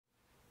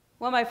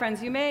Well, my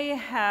friends, you may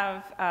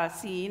have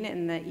seen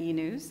in the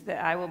e-news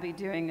that I will be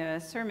doing a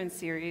sermon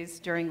series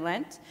during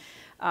Lent,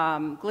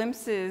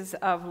 glimpses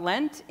of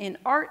Lent in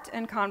art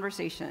and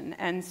conversation.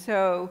 And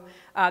so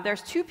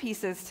there's two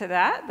pieces to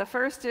that. The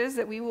first is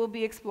that we will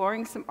be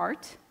exploring some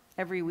art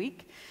every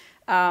week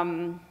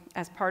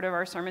as part of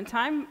our sermon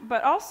time,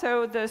 but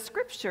also the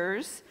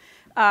scriptures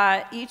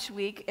each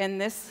week in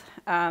this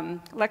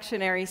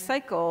lectionary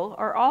cycle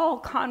are all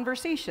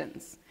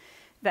conversations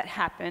that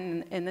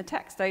happen in the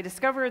text. I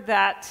discovered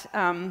that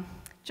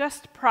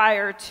just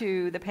prior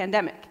to the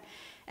pandemic.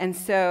 And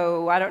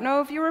so I don't know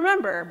if you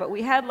remember, but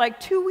we had like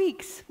 2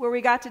 weeks where we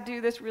got to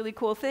do this really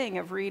cool thing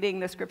of reading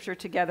the scripture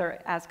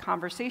together as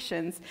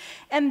conversations,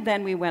 and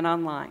then we went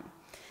online.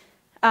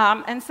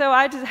 And so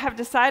I just have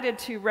decided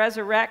to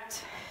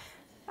resurrect,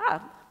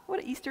 what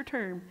an Easter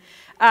term,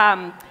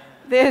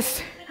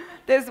 this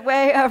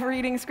way of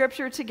reading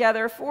scripture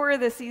together for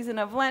the season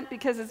of Lent,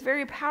 because it's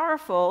very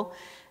powerful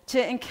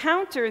to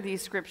encounter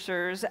these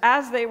scriptures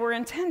as they were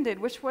intended,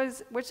 which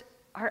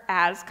are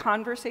as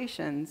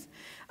conversations.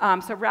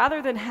 So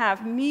rather than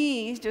have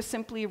me just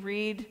simply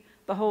read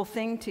the whole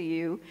thing to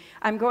you,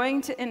 I'm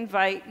going to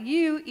invite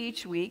you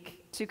each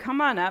week to come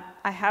on up.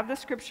 I have the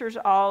scriptures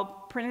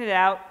all printed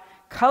out,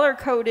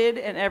 color-coded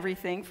and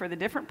everything for the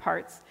different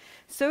parts,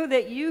 so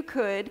that you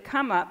could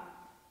come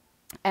up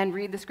and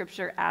read the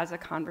scripture as a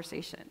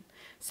conversation.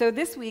 So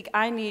this week,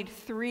 I need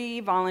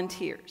 3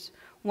 volunteers.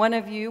 One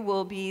of you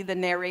will be the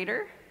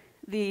narrator,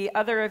 the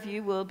other of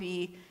you will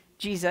be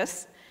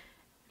Jesus,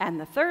 and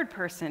the third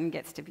person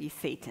gets to be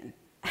Satan.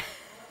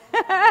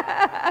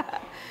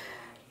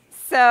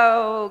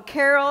 So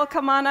Carol,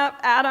 come on up,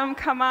 Adam,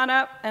 come on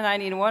up, and I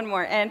need one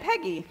more. And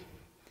Peggy,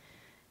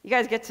 you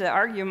guys get to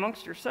argue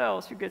amongst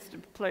yourselves who gets to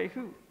play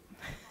who.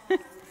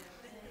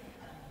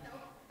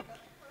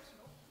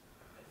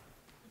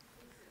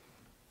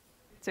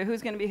 So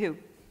who's going to be who?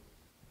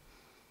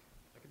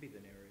 I could be the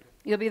narrator.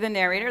 You'll be the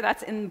narrator.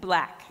 That's in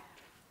black.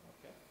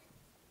 Okay.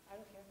 I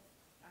don't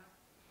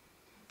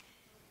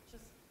care.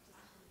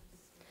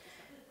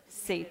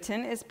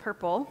 Satan is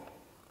purple.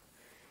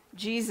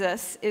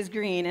 Jesus is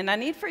green. And I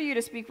need for you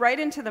to speak right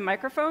into the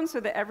microphone so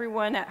that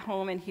everyone at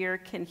home and here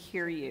can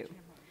hear you.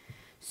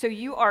 So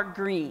you are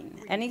green.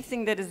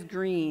 Anything that is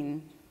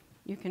green,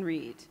 you can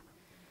read.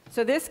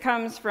 So this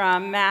comes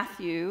from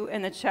Matthew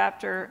in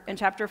chapter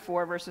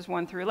 4, verses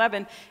 1 through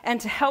 11.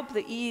 And to help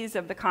the ease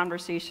of the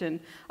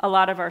conversation, a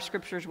lot of our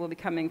scriptures will be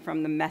coming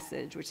from the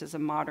Message, which is a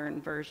modern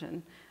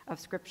version of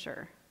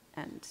scripture.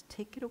 And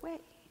take it away.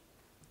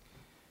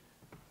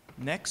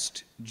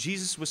 Next,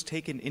 Jesus was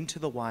taken into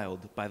the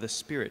wild by the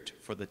Spirit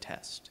for the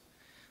test.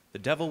 The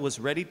devil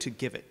was ready to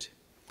give it.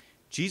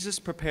 Jesus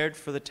prepared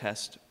for the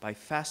test by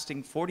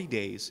fasting 40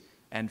 days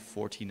and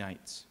 40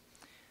 nights.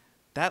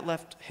 That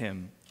left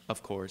him,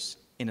 of course,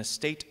 in a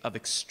state of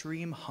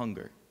extreme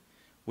hunger,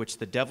 which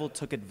the devil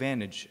took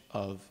advantage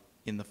of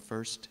in the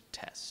first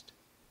test.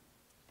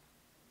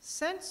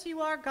 Since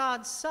you are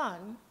God's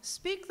son,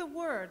 speak the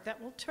word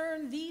that will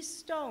turn these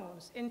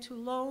stones into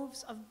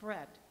loaves of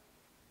bread.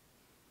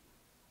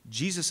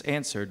 Jesus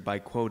answered by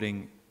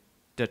quoting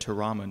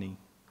Deuteronomy.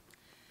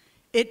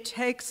 It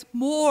takes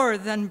more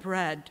than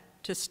bread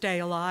to stay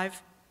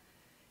alive.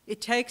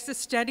 It takes a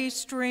steady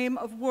stream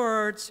of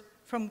words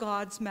from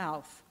God's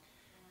mouth.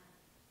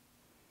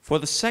 For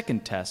the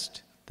second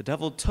test, the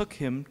devil took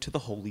him to the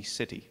holy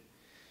city.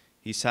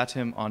 He sat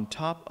him on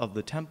top of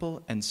the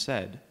temple and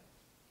said,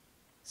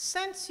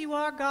 Since you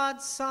are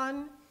God's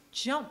son,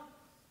 jump.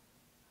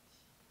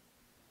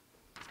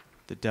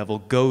 The devil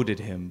goaded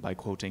him by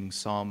quoting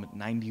Psalm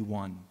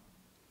 91.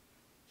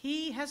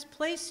 He has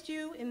placed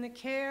you in the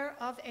care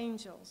of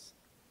angels.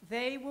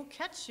 They will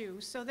catch you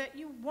so that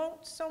you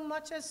won't so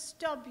much as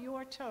stub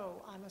your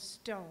toe on a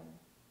stone.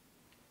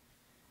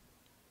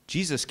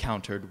 Jesus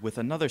countered with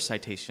another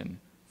citation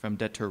from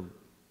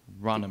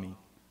Deuteronomy.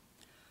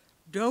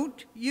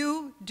 Don't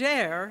you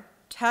dare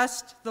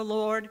test the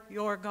Lord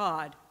your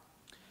God.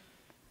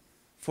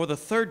 For the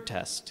third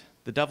test,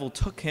 the devil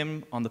took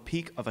him on the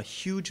peak of a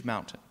huge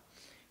mountain.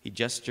 He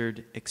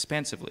gestured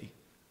expansively,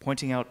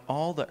 pointing out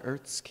all the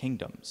earth's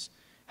kingdoms,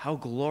 how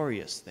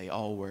glorious they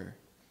all were.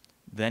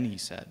 Then he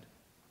said,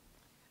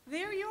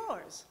 They're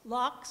yours,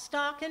 lock,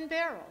 stock, and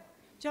barrel.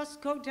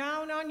 Just go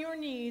down on your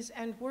knees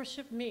and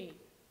worship me,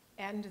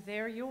 and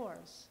they're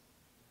yours.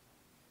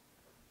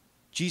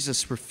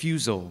 Jesus'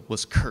 refusal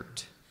was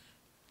curt.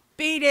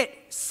 Beat it,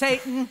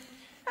 Satan.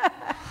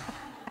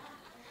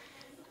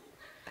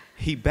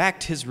 He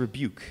backed his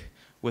rebuke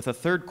with a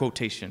third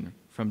quotation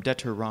from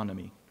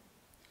Deuteronomy.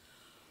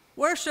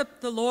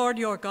 Worship the Lord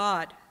your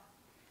God,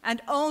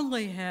 and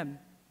only him.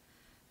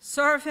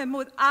 Serve him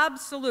with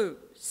absolute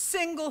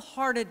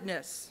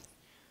single-heartedness.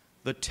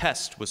 The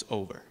test was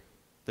over.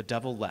 The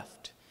devil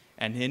left,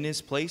 and in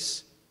his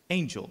place,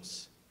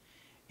 angels.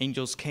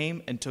 Angels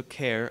came and took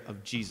care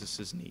of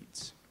Jesus'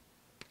 needs.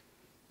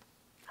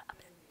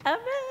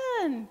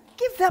 Amen.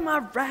 Give them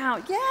a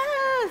round.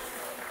 Yes.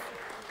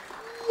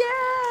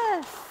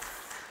 Yes.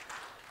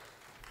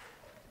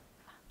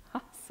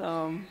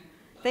 Awesome.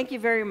 Thank you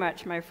very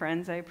much, my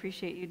friends. I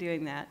appreciate you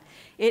doing that.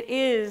 It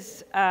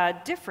is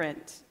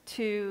different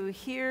to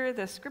hear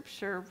the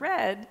scripture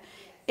read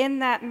in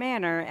that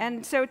manner.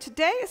 And so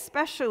today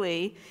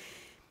especially,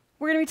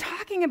 we're going to be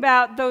talking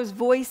about those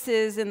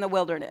voices in the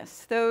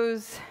wilderness,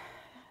 those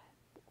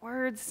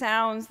word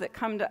sounds that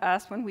come to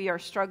us when we are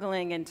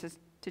struggling into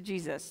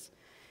Jesus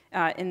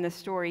in the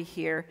story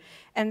here.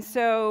 And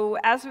so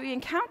as we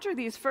encounter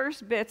these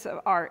first bits of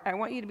art, I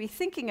want you to be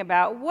thinking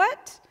about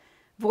what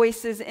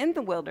voices in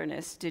the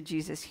wilderness did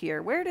Jesus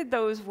hear? Where did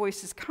those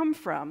voices come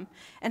from?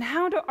 And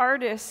how do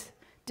artists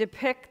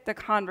depict the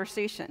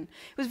conversation?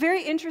 It was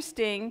very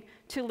interesting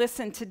to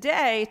listen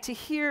today to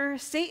hear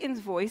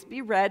Satan's voice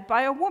be read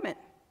by a woman,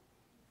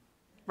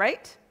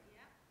 right?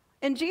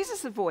 And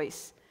Jesus'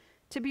 voice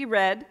to be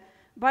read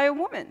by a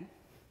woman.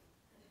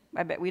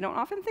 I bet we don't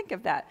often think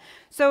of that.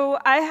 So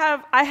I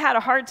had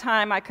a hard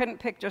time. I couldn't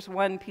pick just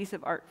one piece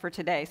of art for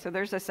today, so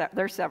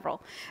there's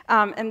several.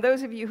 And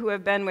those of you who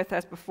have been with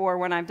us before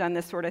when I've done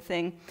this sort of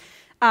thing,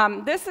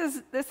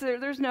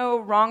 there's no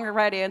wrong or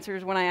right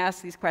answers when I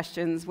ask these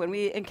questions. When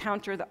we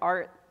encounter the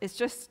art, it's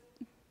just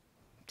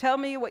tell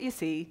me what you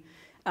see,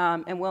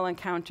 and we'll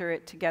encounter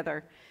it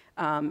together.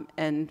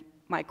 And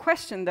my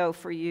question, though,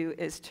 for you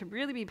is to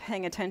really be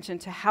paying attention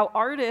to how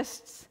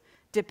artists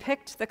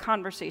depict the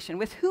conversation.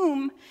 With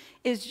whom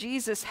is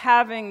Jesus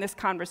having this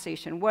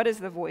conversation? What is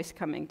the voice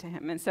coming to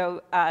him? And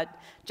so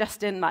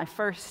just in my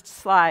first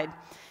slide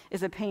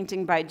is a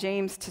painting by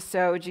James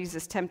Tissot,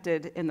 Jesus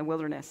Tempted in the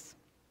Wilderness.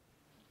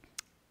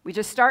 We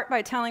just start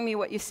by telling me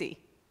what you see.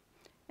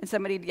 And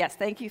somebody, yes,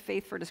 thank you,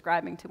 Faith, for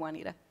describing to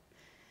Juanita.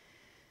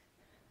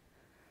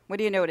 What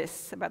do you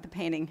notice about the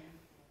painting?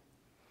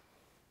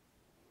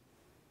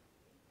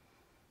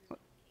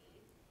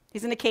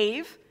 He's in a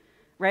cave.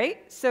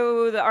 Right?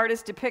 So the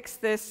artist depicts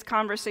this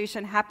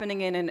conversation happening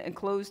in an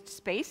enclosed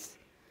space,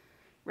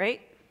 right?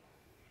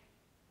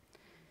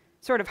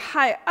 Sort of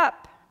high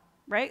up,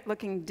 right?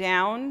 Looking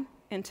down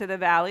into the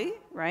valley,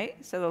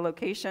 right? So the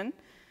location.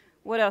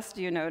 What else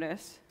do you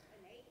notice?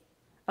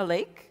 A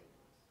lake.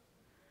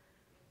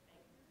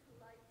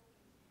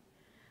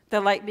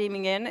 The light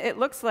beaming in. It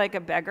looks like a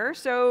beggar.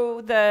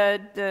 So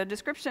the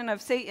description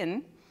of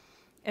Satan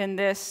in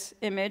this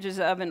image is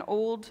of an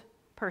old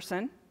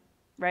person,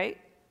 right?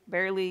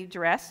 Barely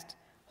dressed,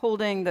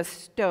 holding the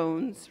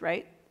stones,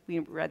 right? We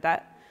read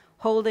that.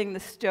 Holding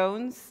the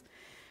stones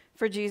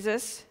for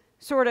Jesus,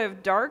 sort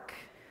of dark,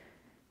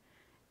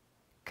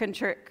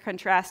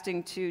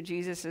 contrasting to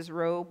Jesus'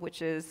 robe,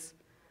 which is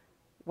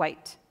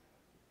white,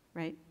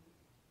 right?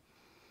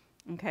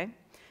 Okay.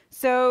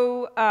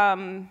 So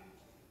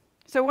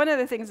one of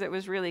the things that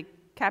was really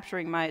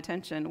capturing my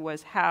attention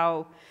was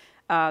how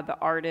the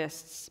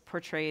artists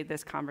portrayed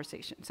this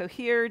conversation. So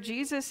here,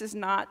 Jesus is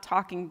not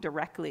talking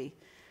directly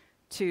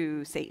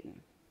to Satan,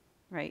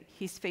 right?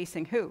 He's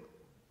facing who?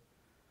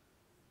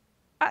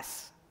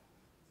 Us,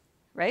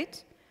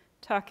 right?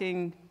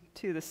 Talking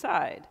to the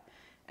side,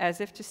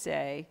 as if to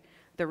say,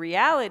 the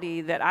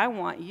reality that I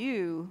want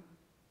you,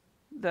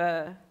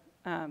 the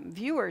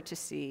viewer, to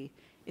see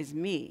is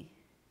me.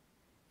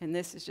 And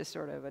this is just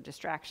sort of a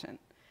distraction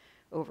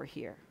over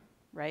here,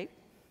 right?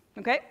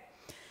 Okay?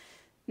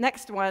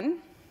 Next one.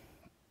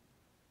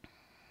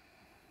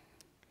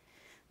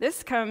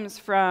 This comes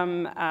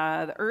from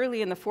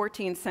early in the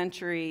 14th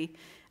century,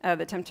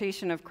 The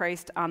Temptation of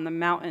Christ on the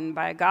Mountain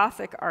by a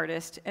Gothic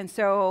artist. And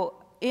so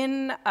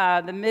in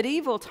the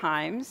medieval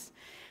times,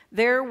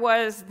 there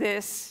was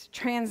this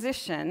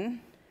transition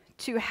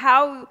to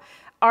how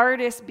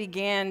artists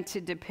began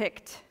to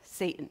depict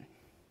Satan.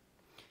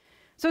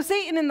 So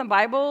Satan in the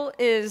Bible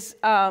is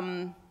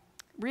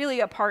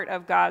really a part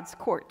of God's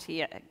court.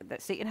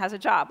 Satan has a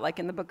job, like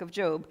in the book of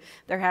Job.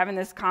 They're having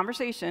this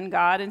conversation,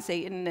 God and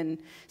Satan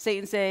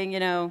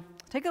saying,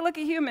 take a look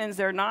at humans.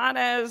 They're not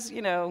as,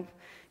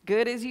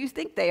 good as you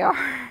think they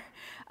are.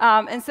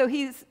 And so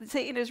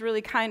Satan is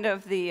really kind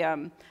of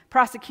the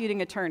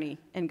prosecuting attorney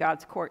in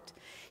God's court.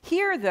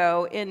 Here,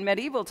 though, in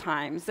medieval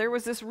times, there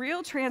was this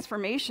real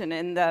transformation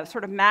in the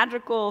sort of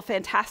magical,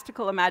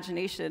 fantastical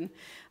imagination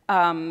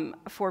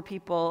for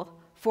people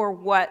for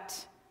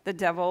what the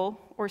devil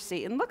or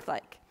Satan looked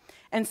like.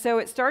 And so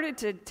it started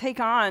to take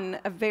on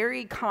a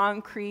very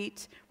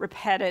concrete,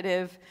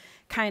 repetitive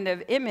kind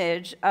of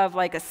image of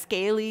like a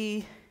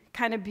scaly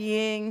kind of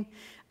being.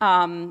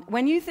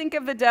 When you think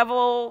of the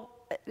devil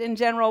in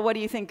general, what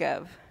do you think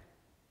of?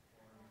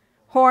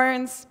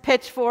 Horns,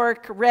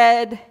 pitchfork,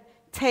 red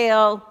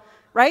tail,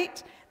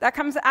 right? That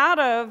comes out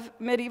of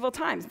medieval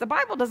times. The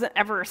Bible doesn't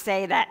ever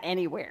say that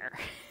anywhere.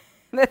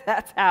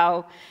 That's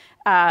how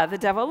the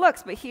devil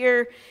looks. But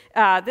here,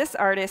 this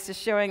artist is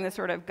showing the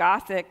sort of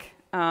Gothic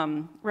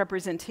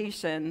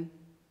representation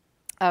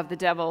of the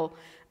devil.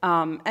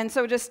 And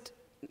so just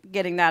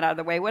getting that out of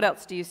the way, what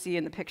else do you see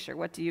in the picture?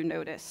 What do you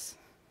notice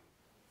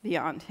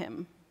beyond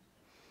him?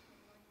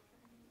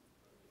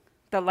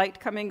 The light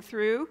coming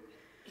through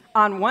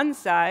on one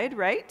side,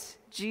 right?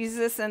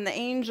 Jesus and the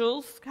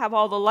angels have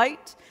all the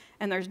light,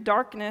 and there's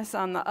darkness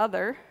on the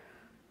other,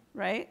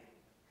 right?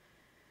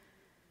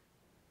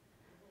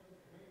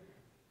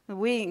 the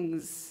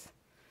wings.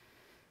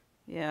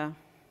 Yeah.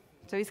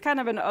 So he's kind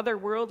of an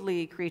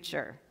otherworldly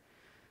creature,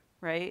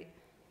 right?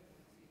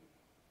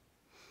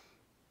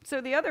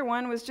 So the other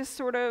one was just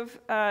sort of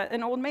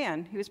an old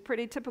man who was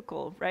pretty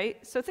typical,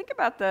 right? So think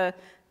about the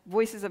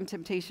voices of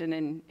temptation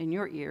in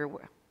your ear,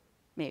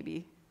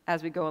 maybe,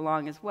 as we go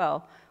along as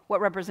well.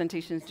 What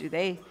representations do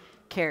they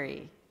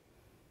carry?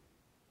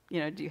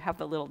 You know, do you have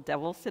the little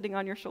devil sitting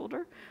on your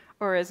shoulder?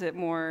 Or is it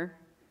more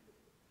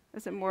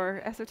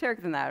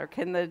esoteric than that? Or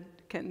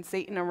can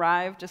Satan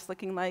arrive just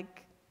looking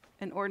like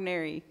an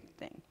ordinary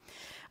thing?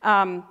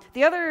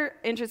 The other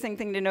interesting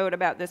thing to note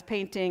about this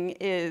painting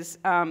is,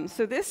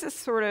 so this is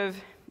sort of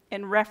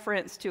in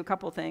reference to a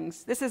couple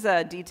things. This is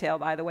a detail,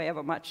 by the way, of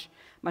a much,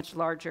 much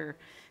larger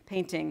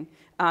painting,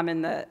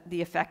 and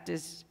the effect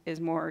is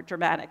more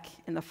dramatic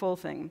in the full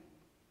thing.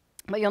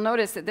 But you'll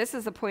notice that this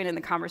is the point in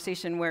the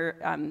conversation where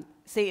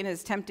Satan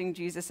is tempting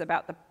Jesus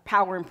about the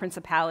power and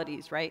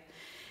principalities, right?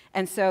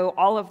 And so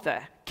all of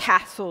the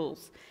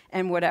castles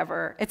and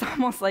whatever, it's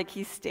almost like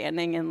he's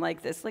standing in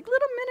like this like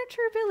little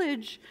miniature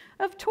village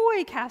of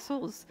toy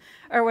castles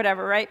or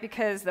whatever, right?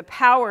 Because the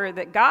power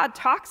that God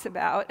talks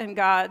about and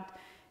God,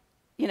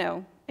 you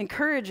know,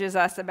 encourages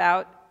us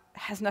about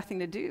has nothing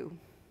to do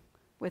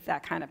with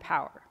that kind of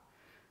power,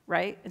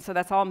 right? And so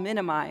that's all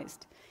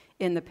minimized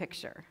in the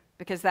picture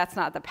because that's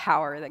not the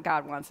power that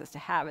God wants us to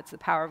have. It's the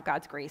power of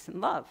God's grace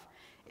and love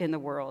in the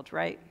world,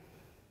 right?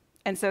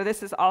 And so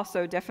this is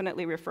also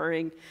definitely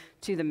referring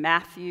to the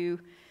Matthew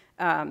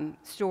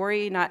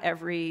story. Not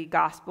every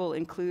gospel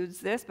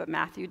includes this, but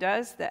Matthew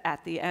does, that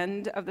at the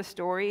end of the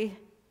story,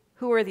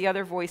 who are the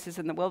other voices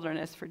in the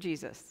wilderness for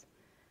Jesus?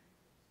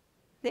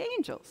 The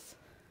angels.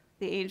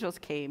 The angels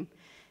came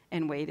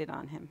and waited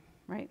on him,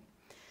 right?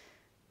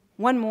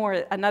 One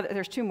more,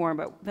 there's two more,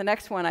 but the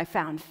next one I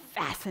found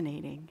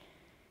fascinating.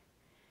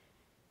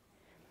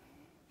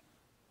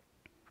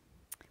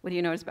 What do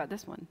you notice about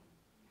this one?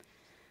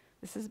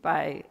 This is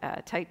by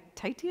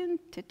Titian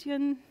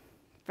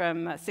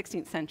from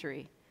 16th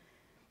century.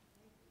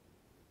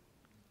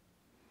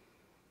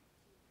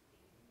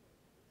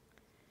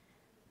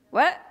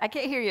 What? I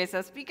can't hear you,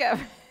 so speak up.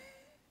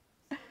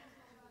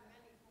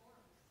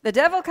 The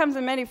devil comes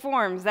in many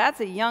forms. That's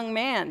a young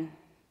man.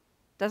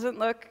 Doesn't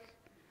look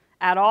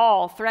at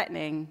all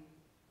threatening,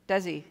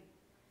 does he?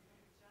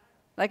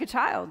 Like a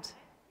child.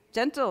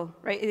 Gentle,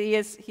 right? He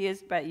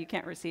is, but you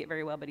can't see it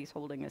very well, but he's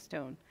holding a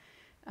stone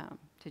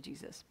to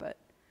Jesus. But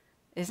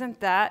isn't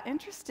that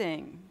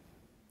interesting?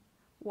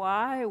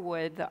 Why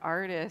would the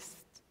artist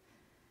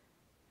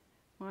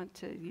want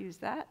to use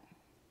that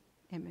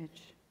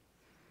image?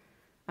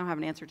 I don't have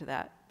an answer to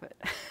that, but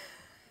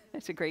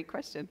it's a great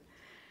question,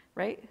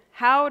 right?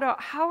 How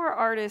are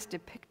artists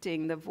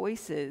depicting the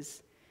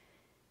voices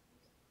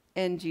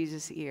in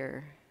Jesus'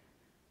 ear?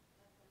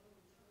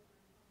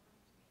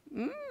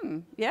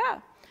 Yeah.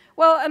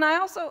 Well, and I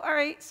also, all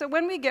right, so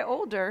when we get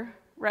older,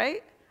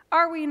 right,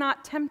 are we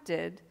not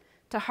tempted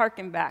to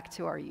hearken back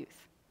to our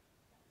youth?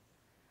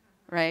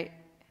 Right?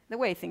 The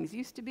way things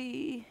used to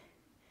be.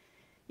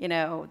 You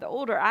know, the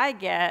older I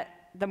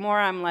get, the more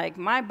I'm like,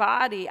 my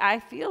body, I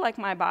feel like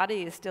my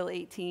body is still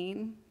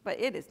 18, but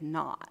it is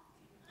not.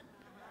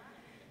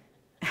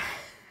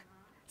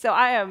 So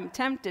I am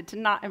tempted to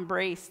not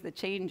embrace the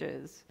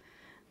changes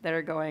that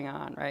are going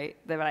on, right?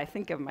 That I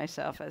think of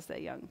myself as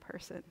the young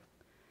person.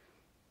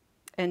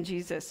 And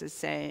Jesus is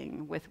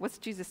saying, what's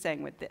Jesus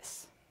saying with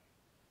this?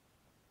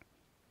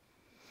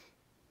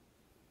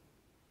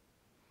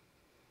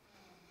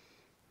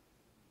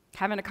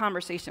 Having a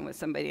conversation with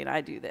somebody and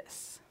I do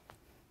this.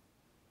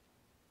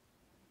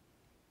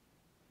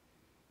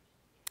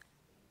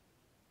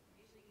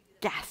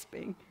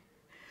 Gasping.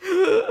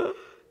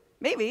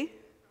 Maybe.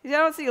 I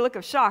don't see a look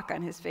of shock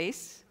on his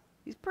face.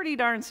 He's pretty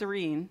darn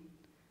serene.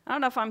 I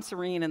don't know if I'm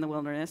serene in the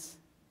wilderness.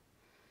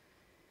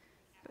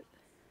 But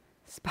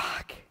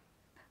Spock.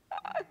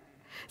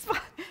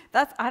 Spock.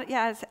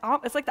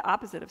 It's like the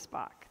opposite of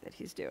Spock that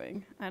he's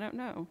doing. I don't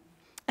know.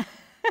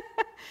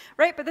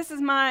 Right? But this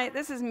is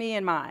me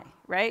and my,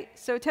 right?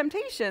 So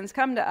temptations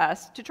come to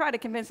us to try to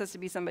convince us to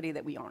be somebody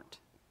that we aren't.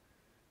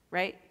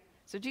 Right?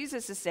 So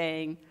Jesus is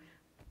saying,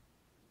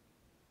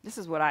 this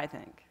is what I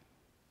think.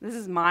 This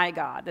is my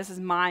God. This is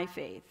my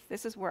faith.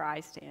 This is where I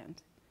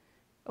stand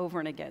over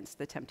and against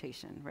the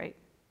temptation, right?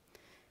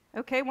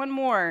 Okay, one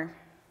more.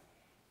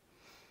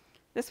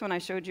 This one I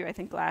showed you, I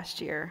think,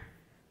 last year.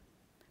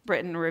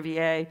 Britton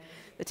Riviere,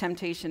 the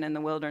temptation in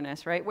the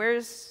wilderness, right?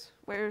 Who's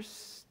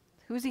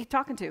he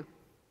talking to?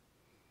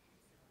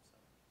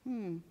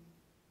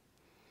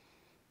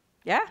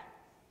 Yeah,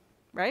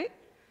 right?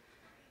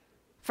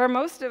 For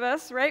most of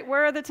us, right,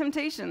 where are the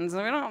temptations?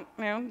 I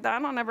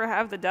don't ever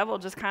have the devil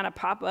just kind of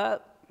pop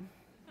up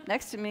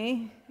next to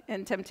me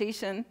in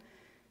temptation.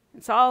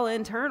 It's all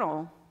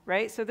internal,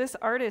 right? So this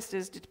artist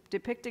is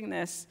depicting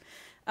this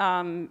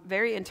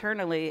very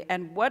internally.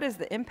 And what is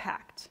the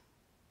impact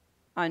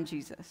on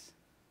Jesus?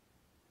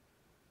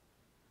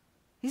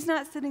 He's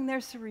not sitting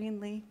there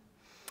serenely,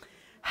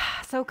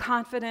 so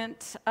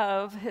confident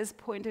of his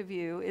point of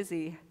view, is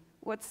he?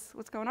 What's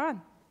going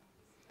on?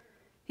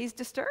 He's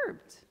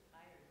disturbed,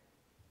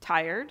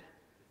 tired,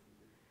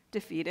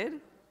 defeated,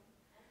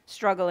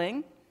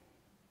 struggling,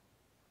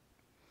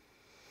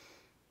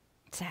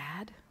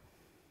 sad,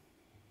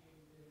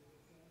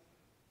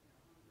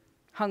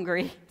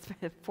 hungry. It's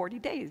been 40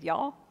 days,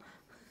 y'all.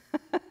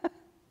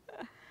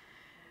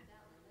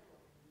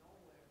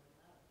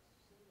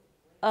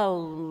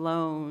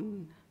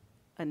 Alone.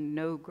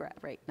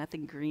 Right,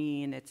 nothing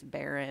green, it's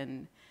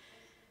barren.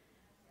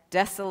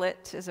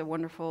 Desolate is a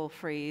wonderful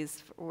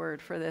word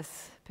for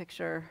this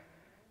picture.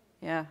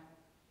 Yeah.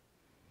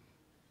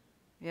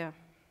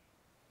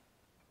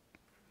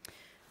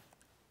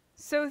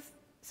 So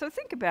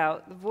think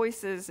about the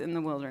voices in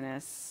the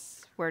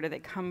wilderness. Where do they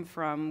come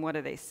from? What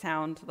do they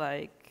sound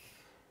like?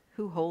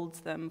 Who holds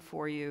them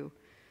for you?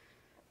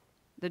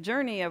 The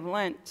journey of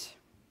Lent,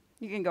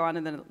 you can go on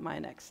to my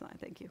next slide,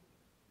 thank you.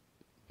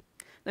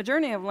 The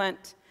journey of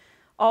Lent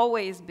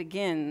always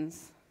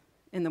begins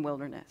in the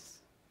wilderness,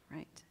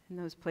 right? In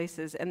those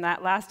places. And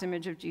that last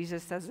image of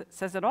Jesus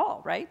says it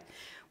all, right?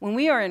 When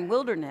we are in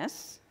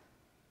wilderness,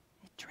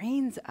 it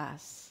drains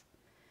us.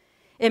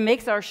 It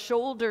makes our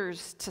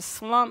shoulders to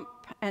slump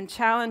and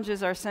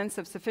challenges our sense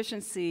of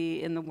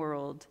sufficiency in the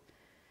world.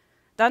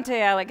 Dante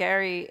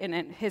Alighieri,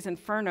 in his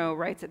Inferno,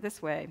 writes it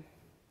this way: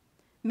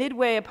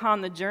 midway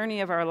upon the journey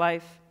of our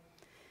life,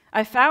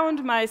 I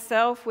found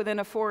myself within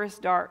a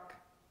forest dark,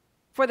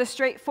 for the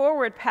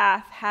straightforward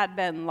path had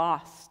been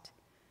lost.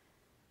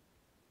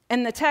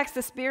 In the text,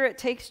 the Spirit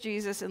takes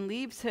Jesus and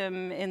leaves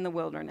him in the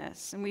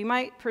wilderness. And we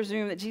might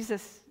presume that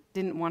Jesus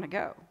didn't want to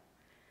go.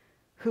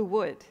 Who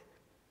would?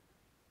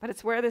 But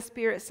it's where the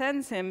Spirit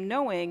sends him,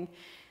 knowing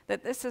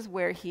that this is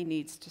where he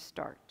needs to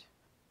start.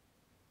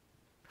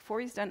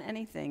 Before he's done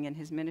anything in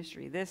his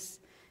ministry,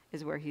 this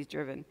is where he's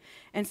driven.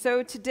 And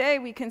so today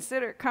we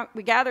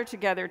gather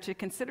together to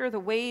consider the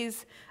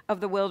ways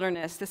of the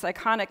wilderness, this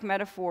iconic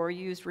metaphor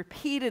used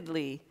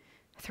repeatedly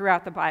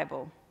throughout the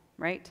Bible,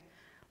 right?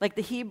 Like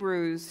the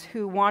Hebrews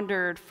who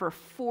wandered for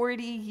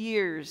 40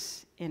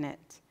 years in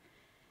it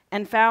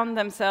and found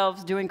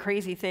themselves doing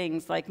crazy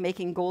things like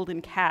making golden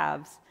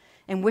calves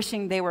and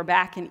wishing they were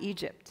back in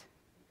Egypt.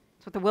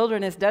 That's what the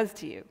wilderness does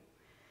to you.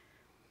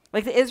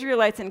 Like the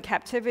Israelites in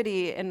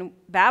captivity in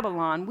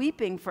Babylon,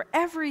 weeping for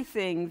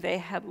everything they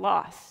had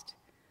lost.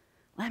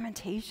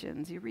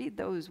 Lamentations, you read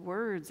those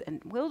words,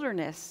 and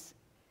wilderness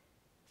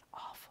is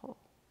awful.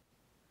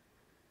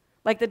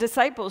 Like the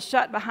disciples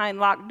shut behind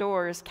locked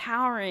doors,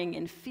 cowering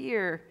in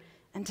fear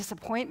and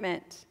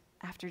disappointment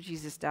after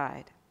Jesus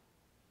died.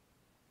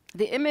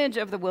 The image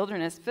of the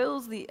wilderness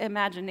fills the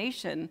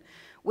imagination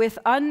with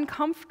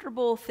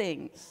uncomfortable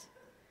things.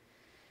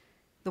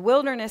 The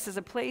wilderness is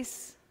a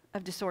place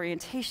of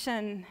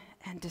disorientation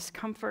and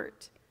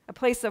discomfort, a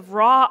place of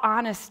raw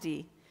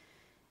honesty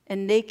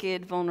and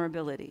naked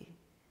vulnerability,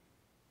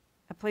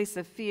 a place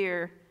of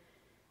fear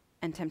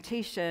and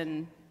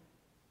temptation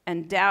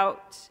and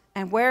doubt,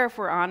 and where, if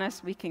we're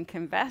honest, we can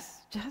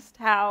confess just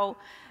how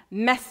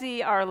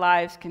messy our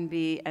lives can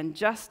be and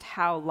just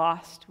how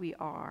lost we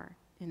are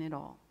in it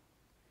all.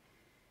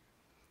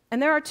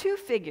 And there are two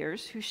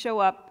figures who show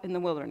up in the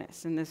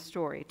wilderness in this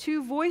story,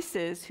 two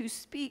voices who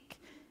speak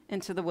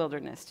into the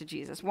wilderness to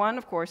Jesus. One,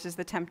 of course, is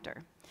the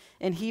tempter.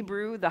 In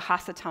Hebrew, the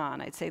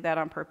Hasatan, I'd say that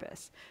on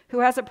purpose, who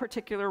has a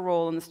particular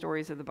role in the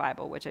stories of the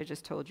Bible, which I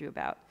just told you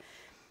about.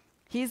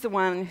 He's the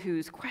one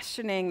who's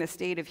questioning the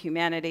state of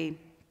humanity,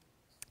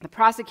 the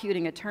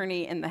prosecuting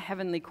attorney in the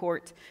heavenly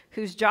court,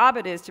 whose job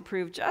it is to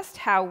prove just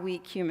how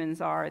weak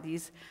humans are,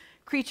 these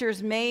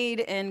creatures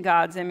made in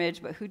God's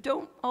image, but who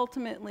don't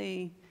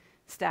ultimately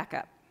stack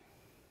up.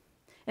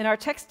 In our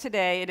text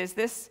today, it is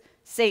this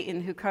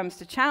Satan who comes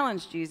to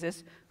challenge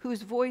Jesus,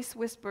 whose voice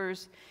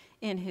whispers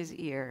in his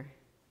ear.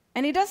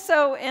 And he does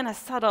so in a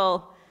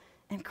subtle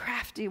and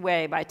crafty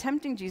way by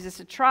tempting Jesus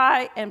to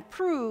try and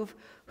prove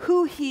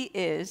who he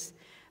is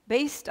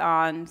based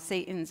on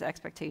Satan's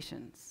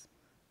expectations.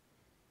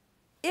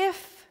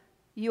 If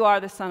you are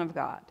the Son of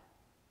God,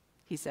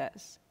 he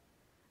says,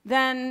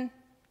 then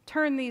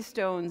turn these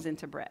stones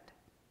into bread.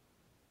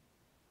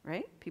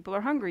 Right? People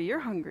are hungry. You're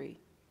hungry.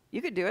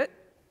 You could do it.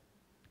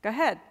 Go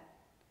ahead.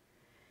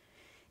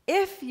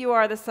 If you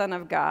are the Son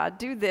of God,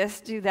 do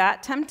this, do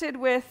that. Tempted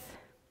with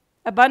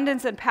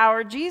abundance and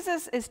power,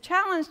 Jesus is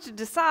challenged to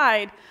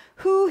decide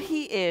who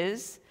he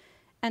is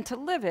and to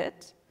live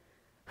it,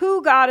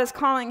 who God is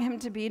calling him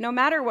to be, no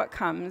matter what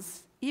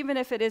comes, even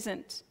if it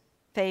isn't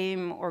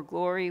fame or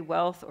glory,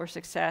 wealth or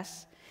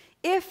success.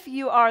 If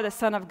you are the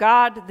Son of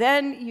God,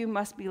 then you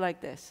must be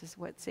like this, is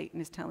what Satan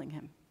is telling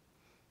him,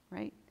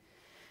 right?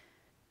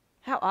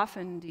 How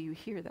often do you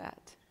hear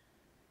that?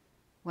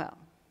 Well,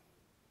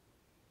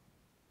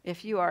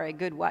 if you are a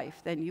good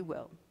wife, then you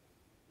will.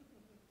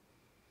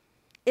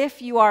 If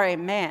you are a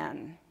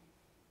man,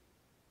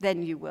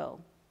 then you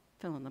will.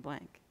 Fill in the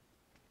blank.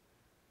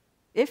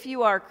 If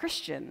you are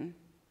Christian,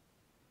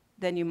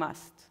 then you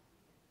must.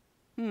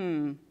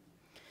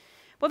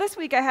 Well, this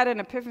week I had an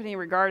epiphany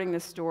regarding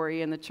this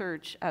story in the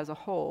church as a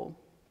whole.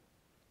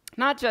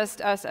 Not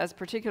just us as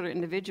particular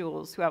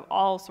individuals who have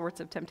all sorts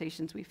of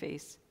temptations we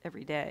face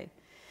every day.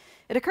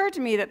 it occurred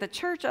to me that the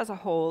church as a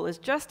whole is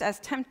just as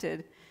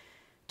tempted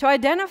to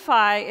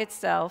identify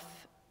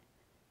itself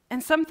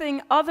in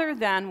something other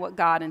than what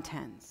God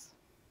intends.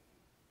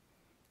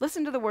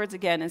 Listen to the words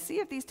again and see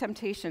if these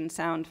temptations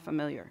sound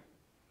familiar.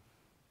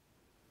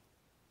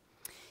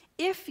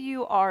 If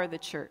you are the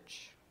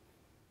church,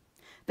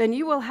 then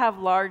you will have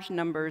large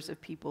numbers of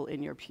people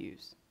in your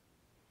pews.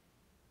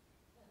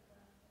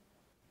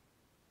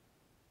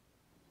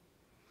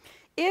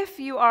 If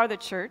you are the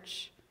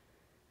church,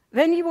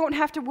 then you won't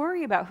have to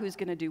worry about who's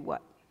going to do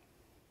what.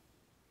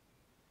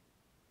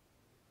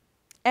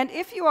 And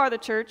if you are the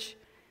church,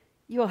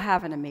 you will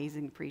have an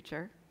amazing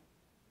preacher,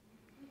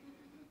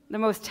 the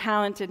most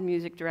talented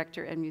music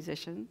director and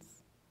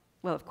musicians.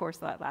 Well, of course,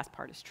 that last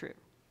part is true.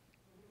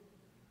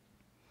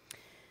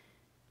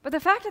 But the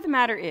fact of the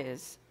matter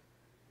is,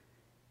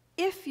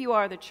 if you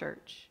are the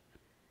church,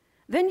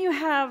 then you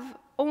have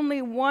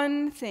only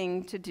one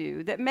thing to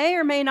do that may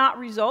or may not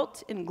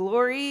result in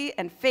glory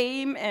and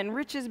fame and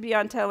riches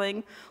beyond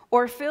telling,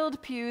 or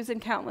filled pews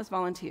and countless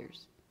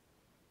volunteers.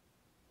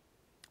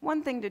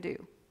 One thing to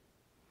do.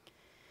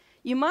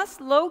 You must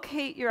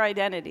locate your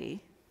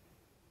identity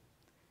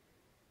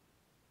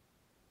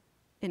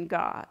in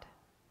God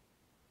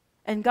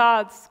and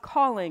God's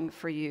calling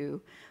for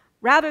you,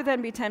 rather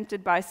than be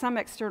tempted by some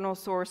external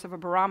source of a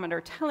barometer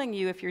telling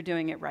you if you're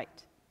doing it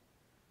right.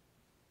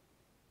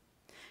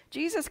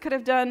 Jesus could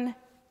have done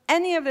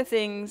any of the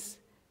things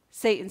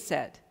Satan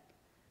said,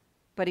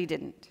 but he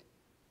didn't.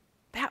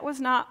 That was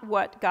not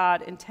what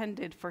God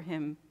intended for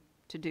him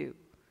to do,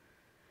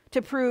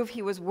 to prove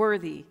he was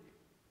worthy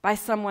by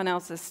someone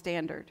else's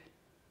standard.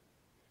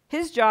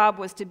 His job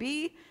was to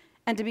be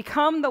and to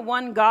become the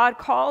one God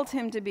called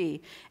him to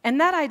be. And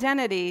that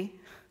identity,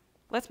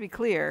 let's be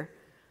clear,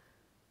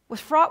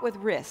 was fraught with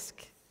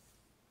risk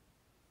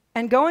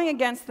and going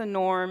against the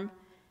norm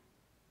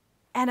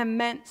and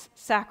immense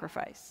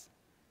sacrifice.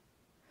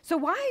 So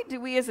why do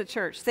we as a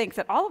church think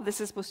that all of this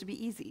is supposed to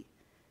be easy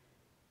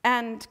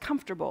and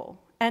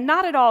comfortable and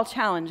not at all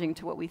challenging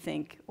to what we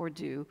think or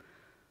do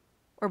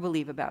or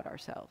believe about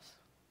ourselves?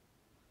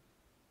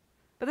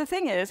 But the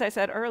thing is, I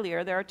said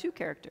earlier, there are two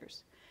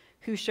characters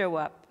who show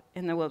up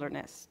in the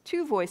wilderness,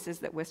 two voices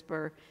that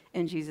whisper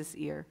in Jesus'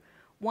 ear.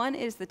 One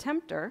is the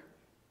tempter,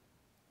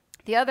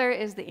 the other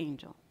is the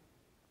angel,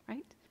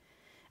 right?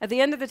 At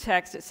the end of the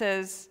text, it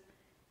says,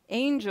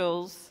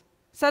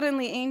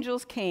 suddenly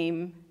angels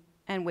came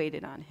and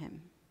waited on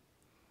him.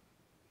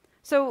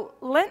 So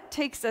Lent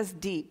takes us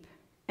deep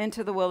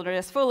into the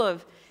wilderness, full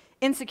of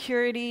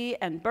insecurity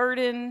and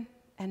burden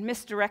and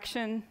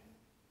misdirection.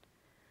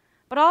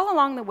 But all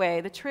along the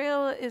way, the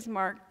trail is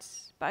marked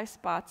by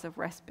spots of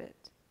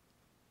respite,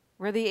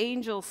 where the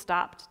angels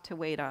stopped to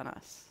wait on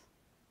us,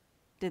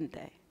 didn't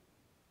they?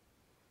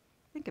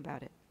 Think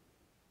about it.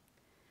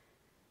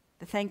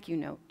 The thank you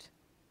note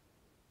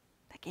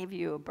that gave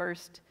you a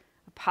burst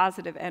of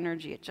positive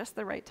energy at just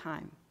the right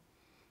time.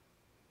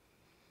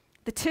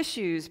 The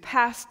tissues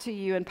passed to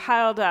you and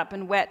piled up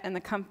and wet in the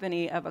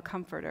company of a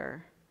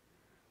comforter.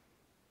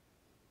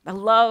 The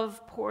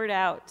love poured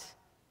out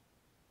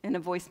in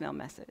a voicemail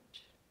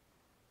message.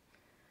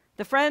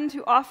 The friend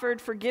who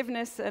offered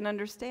forgiveness and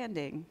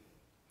understanding.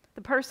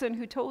 The person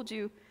who told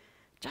you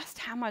just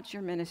how much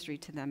your ministry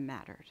to them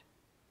mattered.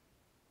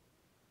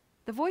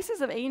 The voices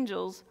of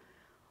angels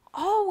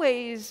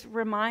always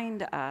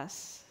remind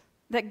us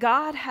that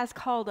God has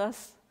called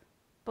us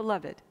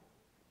beloved,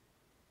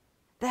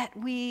 that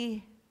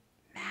we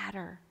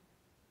matter,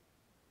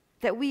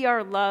 that we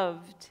are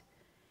loved,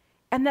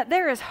 and that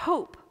there is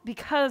hope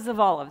because of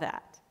all of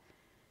that.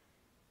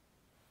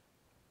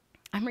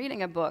 I'm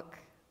reading a book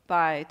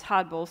by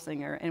Todd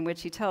Bolsinger in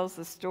which he tells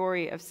the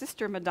story of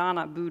Sister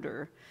Madonna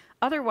Buder,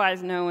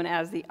 otherwise known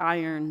as the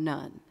Iron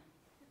Nun.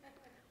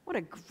 What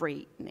a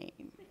great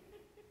name.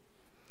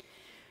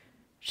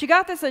 She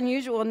got this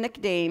unusual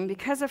nickname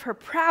because of her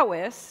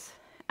prowess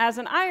as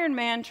an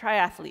Ironman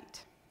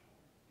triathlete.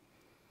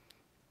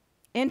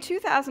 In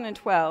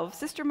 2012,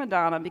 Sister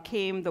Madonna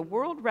became the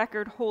world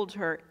record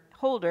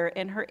holder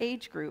in her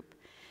age group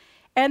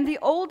and the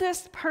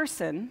oldest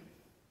person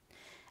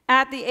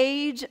at the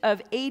age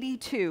of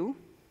 82.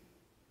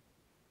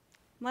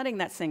 I'm letting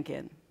that sink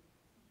in.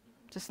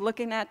 Just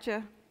looking at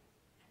you.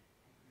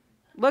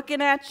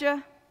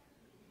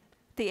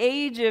 The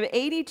age of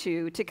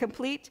 82 to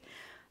complete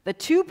the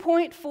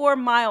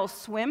 2.4-mile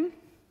swim,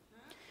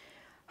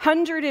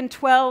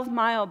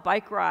 112-mile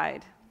bike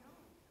ride,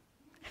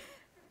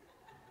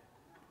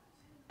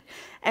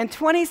 and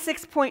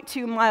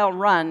 26.2-mile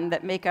run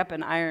that make up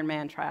an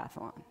Ironman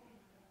triathlon.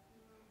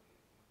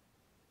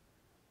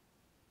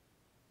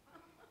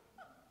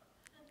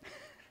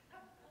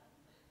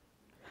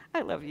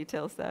 I love you,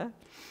 Tilsa.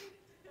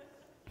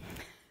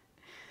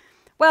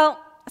 Well,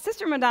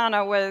 Sister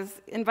Madonna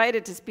was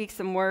invited to speak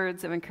some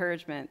words of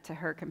encouragement to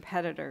her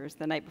competitors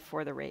the night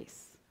before the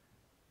race.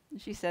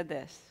 And she said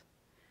this: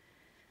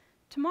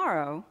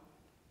 "Tomorrow,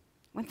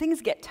 when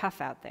things get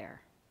tough out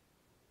there,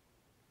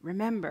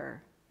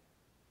 remember,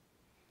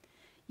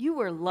 you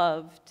were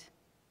loved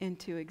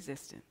into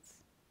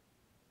existence.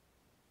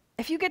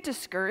 if you get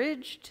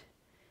discouraged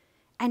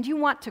and you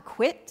want to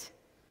quit,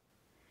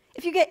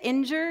 if you get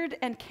injured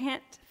and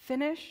can't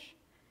finish,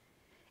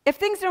 if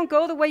things don't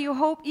go the way you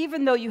hope,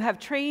 even though you have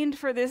trained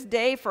for this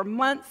day for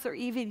months or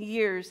even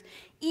years,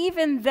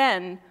 even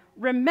then,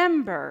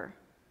 remember,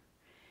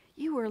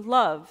 you were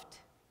loved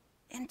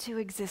into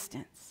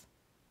existence.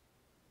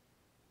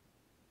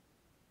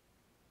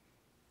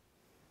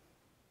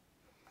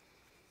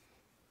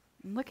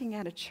 I'm looking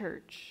at a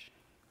church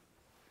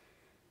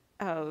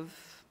of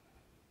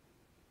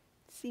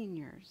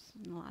seniors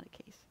in a lot of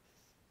cases.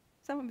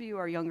 Some of you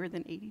are younger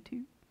than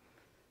 82.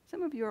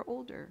 Some of you are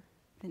older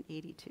than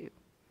 82.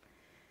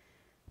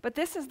 But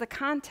this is the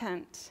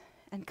content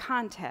and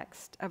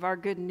context of our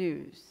good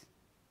news,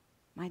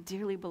 my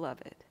dearly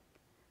beloved.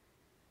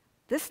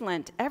 This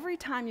Lent, every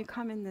time you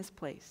come in this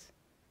place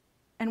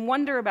and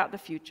wonder about the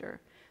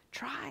future,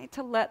 try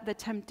to let the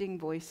tempting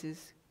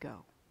voices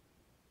go.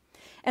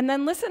 And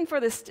then listen for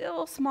the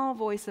still small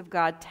voice of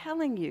God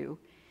telling you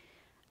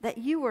that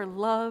you were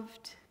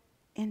loved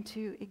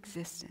into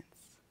existence.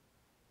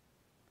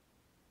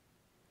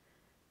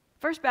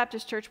 First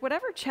Baptist Church,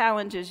 whatever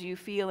challenges you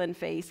feel and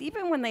face,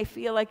 even when they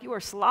feel like you are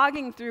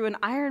slogging through an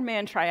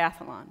Ironman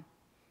triathlon,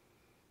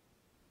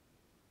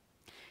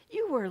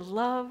 you were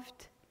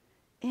loved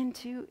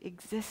into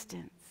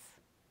existence.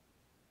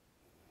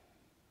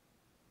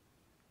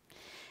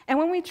 And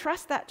when we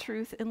trust that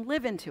truth and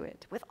live into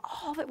it with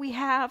all that we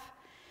have,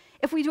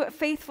 if we do it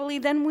faithfully,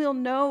 then we'll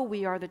know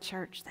we are the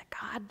church that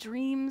God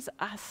dreams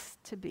us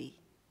to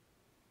be.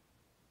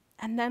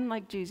 And then,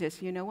 like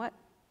Jesus, you know what?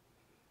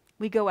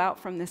 We go out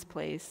from this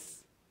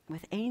place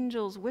with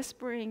angels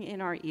whispering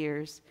in our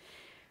ears.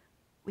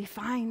 We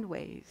find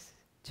ways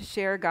to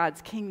share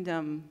God's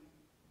kingdom,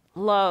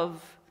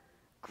 love,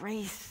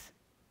 grace.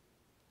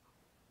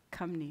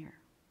 Come near.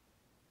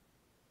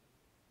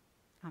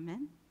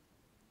 Amen.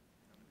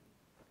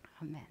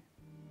 Amen.